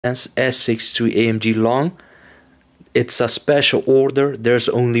S63 AMG long. It's a special order. There's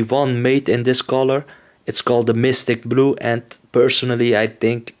only one made in this color. It's called the Mystic Blue, and personally I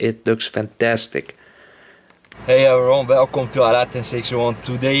think it looks fantastic. Hey everyone, welcome to A61.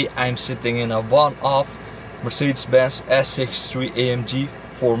 Today I'm sitting in a one-off Mercedes-Benz S63 AMG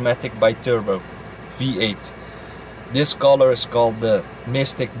 4 Matic by Turbo V8. This color is called the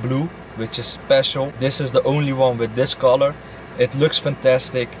Mystic Blue, which is special. This is the only one with this color. It looks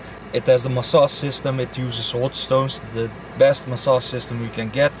fantastic. It has the massage system. It uses hot stones, the best massage system you can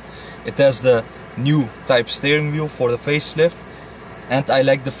get. It has the new type steering wheel for the facelift, and I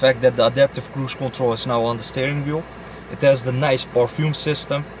like the fact that the adaptive cruise control is now on the steering wheel. It has the nice perfume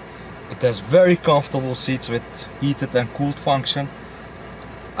system. It has very comfortable seats with heated and cooled function.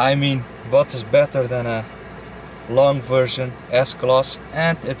 I mean, what is better than a long version S-Class?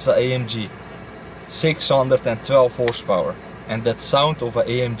 And it's an AMG 612 horsepower. And that sound of an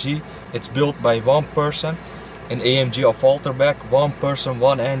AMG, it's built by one person, an AMG of Walterback, one person,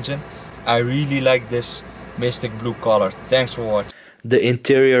 one engine. I really like this Mystic Blue color. Thanks for watching. The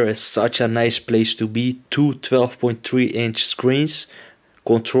interior is such a nice place to be. Two 12.3-inch screens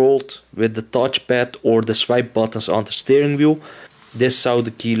controlled with the touchpad or the swipe buttons on the steering wheel. This is how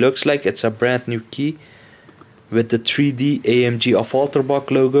the key looks like. It's a brand new key with the 3D AMG of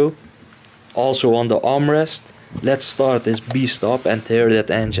Walterbach logo. Also on the armrest. Let's start this beast up and hear that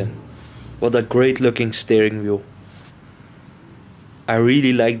engine. What a great looking steering wheel. I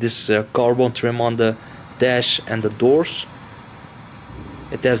really like this carbon trim on the dash and the doors.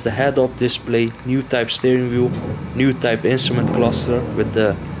 It has the head-up display, new type steering wheel, new type instrument cluster with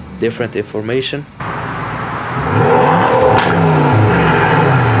the different information.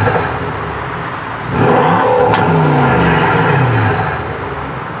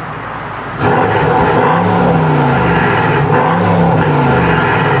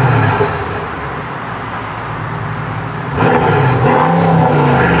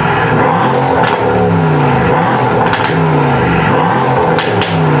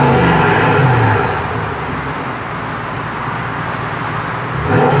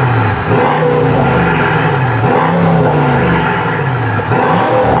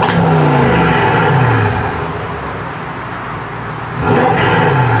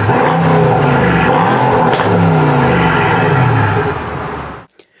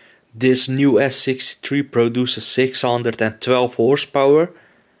 This new S63 produces 612 horsepower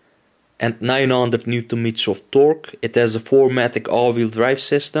and 900 Nm of torque. It has a 4-matic all-wheel drive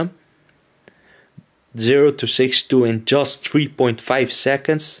system. 0 to 62 in just 3.5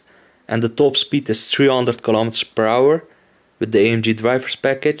 seconds, and the top speed is 300 km/h with the AMG driver's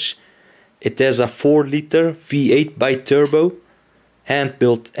package. It has a 4-liter V8 bi-turbo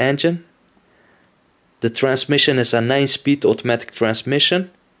hand-built engine. The transmission is a 9-speed automatic transmission.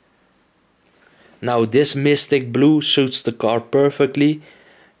 Now this Mystic Blue suits the car perfectly.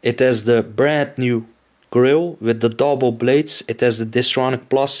 It has the brand new grille with the double blades. It has the Distronic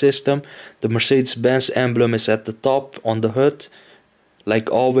Plus system. The Mercedes-Benz emblem is at the top on the hood. Like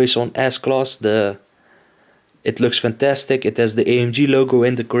always on S-Class, it looks fantastic. It has the AMG logo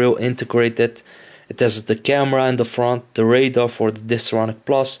in the grille integrated. It has the camera in the front, the radar for the Distronic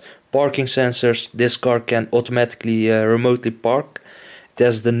Plus, parking sensors. This car can automatically remotely park. It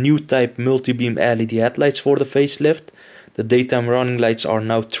has the new type multi-beam LED headlights for the facelift. The daytime running lights are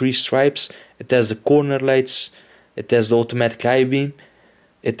now 3 stripes. It has the corner lights. It has the automatic high beam.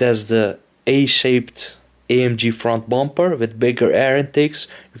 It has the A-shaped AMG front bumper with bigger air intakes.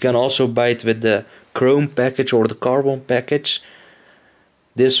 You can also buy it with the chrome package or the carbon package.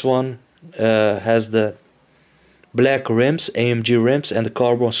 This one has the black rims, AMG rims, and the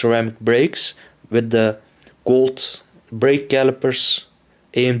carbon ceramic brakes with the gold brake calipers.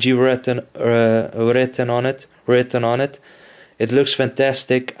 AMG written on it. It looks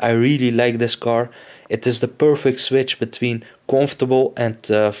fantastic. I really like this car. It is the perfect switch between comfortable and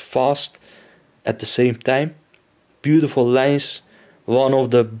fast at the same time. Beautiful lines. One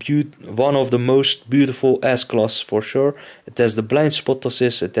of the most beautiful S-Class for sure. It has the blind spot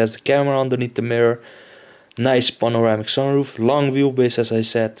assist. It has the camera underneath the mirror. Nice panoramic sunroof, long wheelbase as I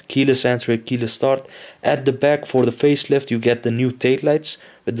said, keyless entry, keyless start. At the back for the facelift you get the new taillights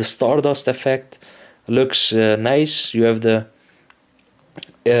with the stardust effect. Looks nice. You have the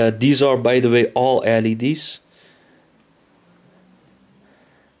these are by the way all LEDs.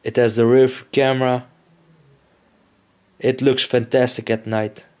 It has the rear view camera. It looks fantastic at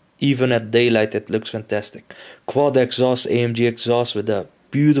night. Even at daylight it looks fantastic. Quad exhaust, AMG exhaust with a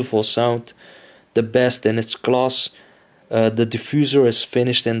beautiful sound. The best in its class. The diffuser is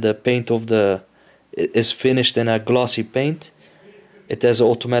finished in the paint of the is finished in a glossy paint. It has an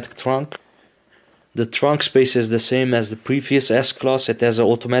automatic trunk. The trunk space is the same as the previous S-Class. It has an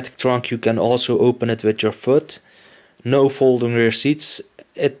automatic trunk. You can also open it with your foot. No folding rear seats.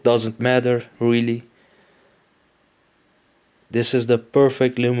 It doesn't matter really. This is the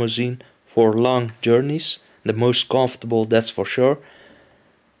perfect limousine for long journeys. The most comfortable, that's for sure.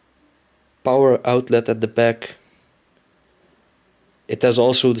 Power outlet at the back. It has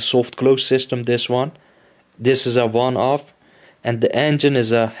also the soft close system, this one. This is a one-off. And the engine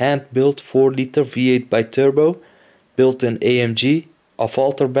is a hand-built 4-liter V8 bi-turbo, built in AMG,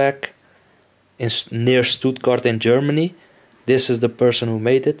 Affalterbach, near Stuttgart in Germany. This is the person who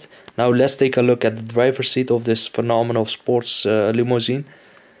made it. Now let's take a look at the driver's seat of this phenomenal sports limousine.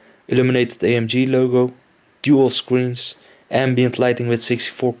 Illuminated AMG logo, dual screens, ambient lighting with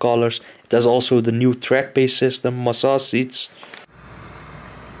 64 colors. It has also the new track-based system, massage seats.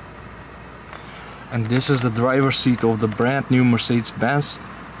 And this is the driver's seat of the brand new Mercedes-Benz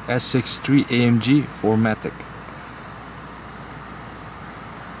S63 AMG for Matic.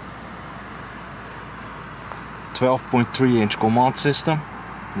 .3-inch command system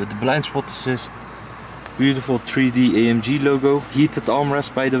with the blind spot assist. Beautiful 3D AMG logo. Heated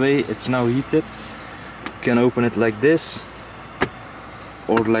armrest, by the way, it's now heated. You can open it like this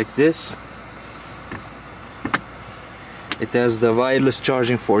or like this. It has the wireless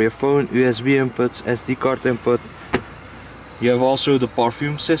charging for your phone, USB inputs, SD card input. You have also the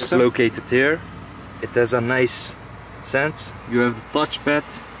perfume system located here. It has a nice scent. You have the touchpad,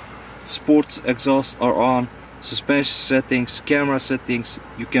 sports exhaust are on, suspension settings, camera settings.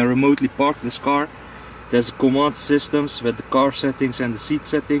 You can remotely park this car. It has command systems with the car settings and the seat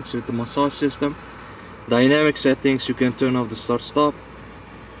settings with the massage system. Dynamic settings, you can turn off the start stop.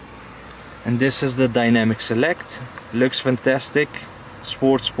 And this is the dynamic select. Looks fantastic.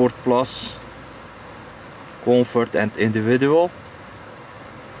 Sport, Sport Plus, Comfort and Individual.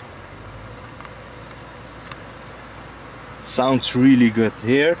 Sounds really good.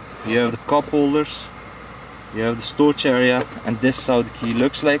 Here you have the cup holders, you have the storage area, and this is how the key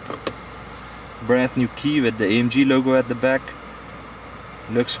looks like. Brand new key with the AMG logo at the back.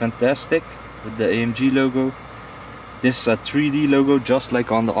 Looks fantastic with the AMG logo. This is a 3D logo just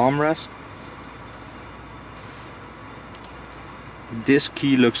like on the armrest. This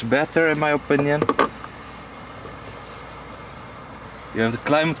key looks better in my opinion. You have the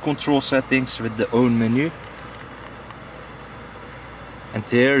climate control settings with the own menu. And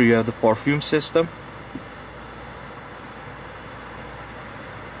here you have the perfume system.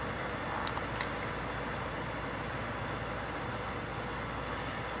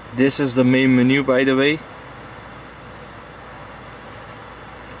 This is the main menu, by the way.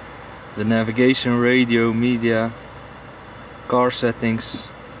 The navigation, radio, media, car settings.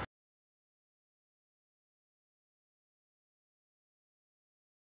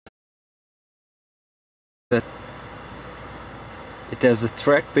 It has the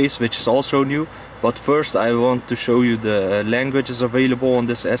track pace, which is also new, but first I want to show you the languages available on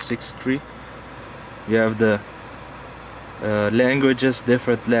this S63. You have the languages,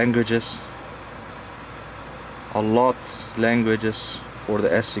 different languages, a lot languages for the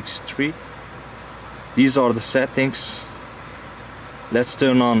S63. These are the settings. Let's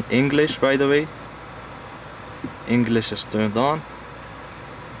turn on English, by the way. English is turned on.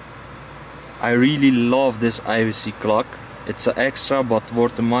 I really love this IVC clock. It's an extra but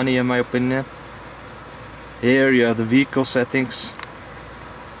worth the money in my opinion. Here you have the vehicle settings,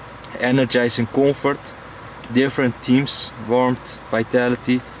 energizing comfort, different themes, warmth,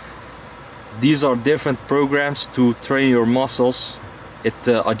 vitality. These are different programs to train your muscles. It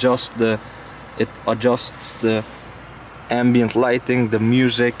adjusts the ambient lighting, the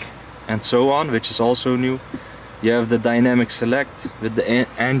music, and so on, which is also new. You have the dynamic select with the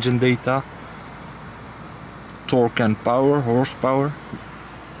engine data, torque and power, horsepower,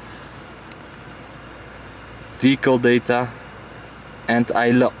 vehicle data, and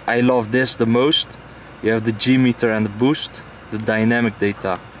I love this the most. You have the G meter and the boost, the dynamic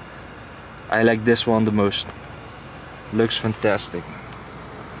data. I like this one the most. Looks fantastic.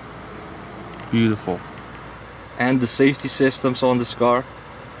 Beautiful. And the safety systems on this car: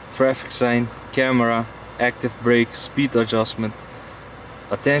 traffic sign, camera, active brake, speed adjustment,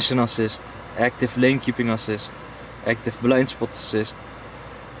 attention assist, active lane keeping assist, active blind spot assist,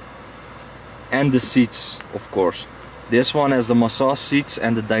 and the seats, of course. This one has the massage seats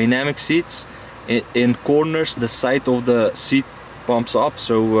and the dynamic seats. In corners the side of the seat pumps up,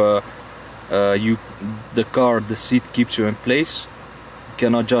 so the seat keeps you in place. You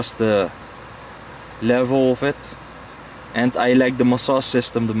can adjust the level of it, and I like the massage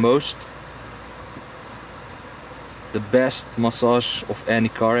system the most. the best massage of any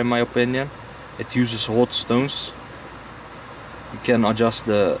car in my opinion. It uses hot stones. You can adjust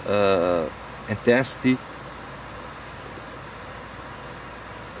the intensity,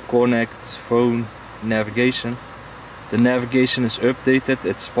 connect, phone, navigation. The navigation is updated,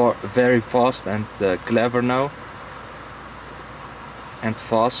 it's very fast and clever now. And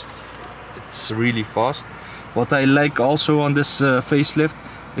fast, it's really fast. What I like also on this facelift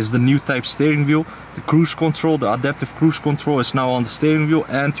is the new type steering wheel. The cruise control, the adaptive cruise control is now on the steering wheel,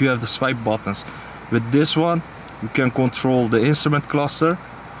 and you have the swipe buttons. With this one you can control the instrument cluster,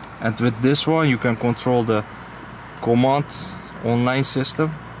 and with this one you can control the command online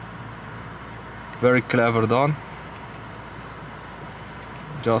system. Very clever done.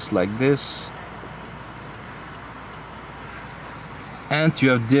 Just like this. And you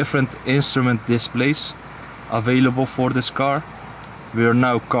have different instrument displays available for this car. We are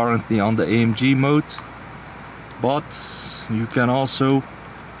now currently on the AMG mode, but you can also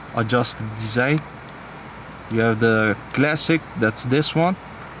adjust the design. You have the classic, that's this one,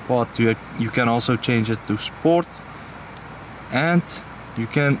 but you can also change it to sport, and you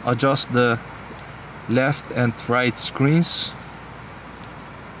can adjust the left and right screens.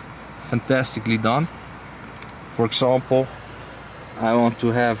 Fantastically done. For example, I want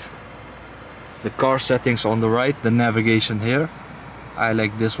to have the car settings on the right, the navigation here. I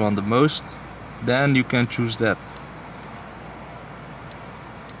like this one the most. Then you can choose that.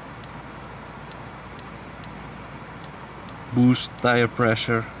 Boost, tire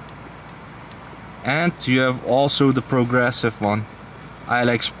pressure. And you have also the progressive one. I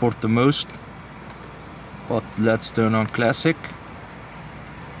like sport the most, but let's turn on classic.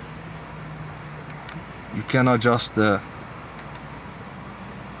 You can adjust the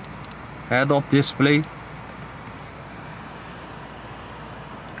head-up display.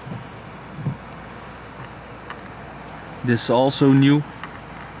 This is also new.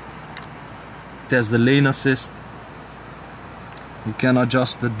 It has the lane assist. You can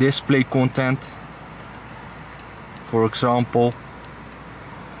adjust the display content. For example,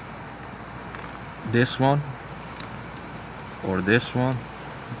 this one, or this one,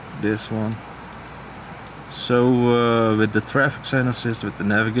 this one. So with the traffic sign assist, with the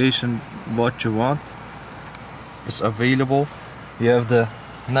navigation, what you want is available. You have the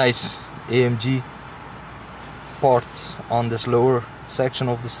nice AMG part on this lower section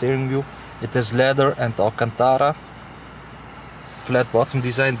of the steering wheel. It is leather and Alcantara. Flat bottom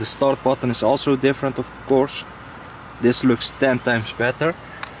design. The start button is also different, of course. This looks 10 times better.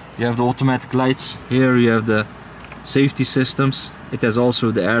 You have the automatic lights. Here you have the safety systems. It has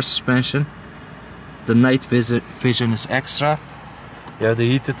also the air suspension. The night vision is extra. You have the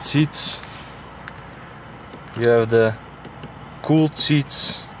heated seats. You have the cooled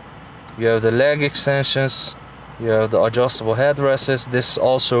seats. You have the leg extensions. You have the adjustable headrests. This is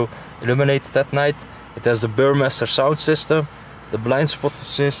also illuminated at night. It has the Burmester sound system, the blind spot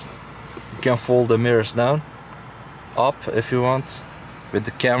assist. You can fold the mirrors down, up if you want, with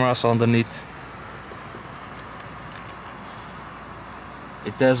the cameras underneath.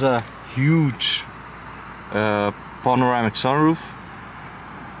 It has a huge panoramic sunroof.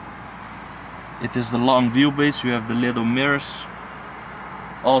 It is the long wheelbase. You have the little mirrors,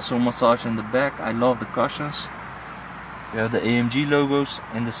 also massage in the back. I love the cushions. You have the AMG logos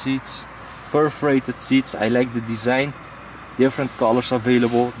in the seats, perforated seats. I like the design, different colors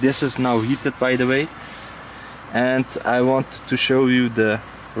available. This is now heated, by the way. And I want to show you the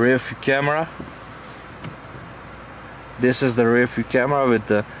rear view camera. This is the rear view camera with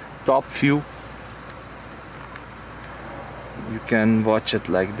the top view. You can watch it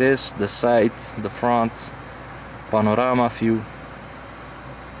like this, the side, the front, panorama view,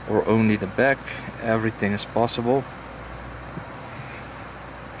 or only the back. Everything is possible.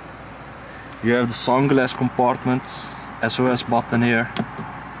 You have the sunglass compartment, SOS button here.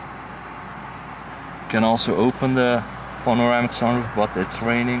 You can also open the panoramic sunroof, but it's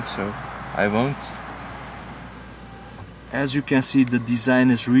raining, so I won't. As you can see, the design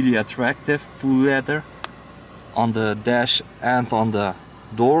is really attractive, full leather on the dash and on the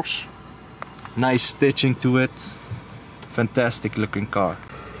doors. Nice stitching to it. Fantastic looking car.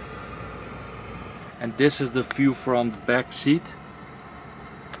 And this is the view from the back seat.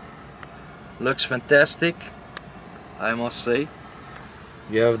 Looks fantastic, I must say.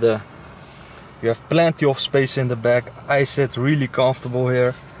 You have plenty of space in the back. I sit really comfortable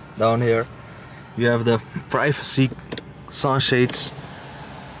here, down here. You have the privacy sunshades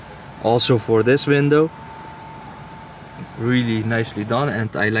also for this window. Really nicely done,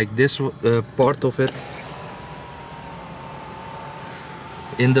 and I like this part of it.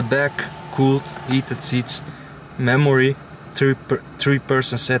 In the back, cooled, heated seats, memory,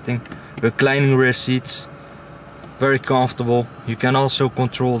 three-person setting, reclining rear seats, very comfortable. You can also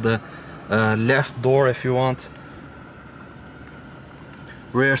control the left door if you want.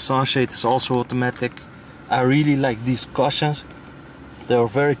 Rear sunshade is also automatic. I really like these cushions. They're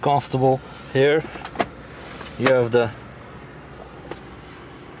very comfortable. Here you have the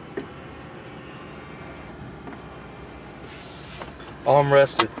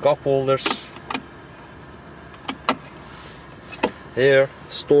armrest with cup holders. Here,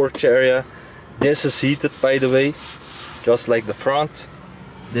 storage area. This is heated, by the way, just like the front.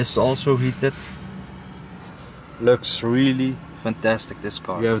 This is also heated. Looks really fantastic, this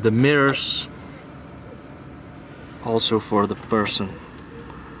car. You have the mirrors, also for the person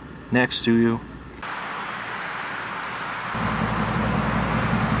next to you.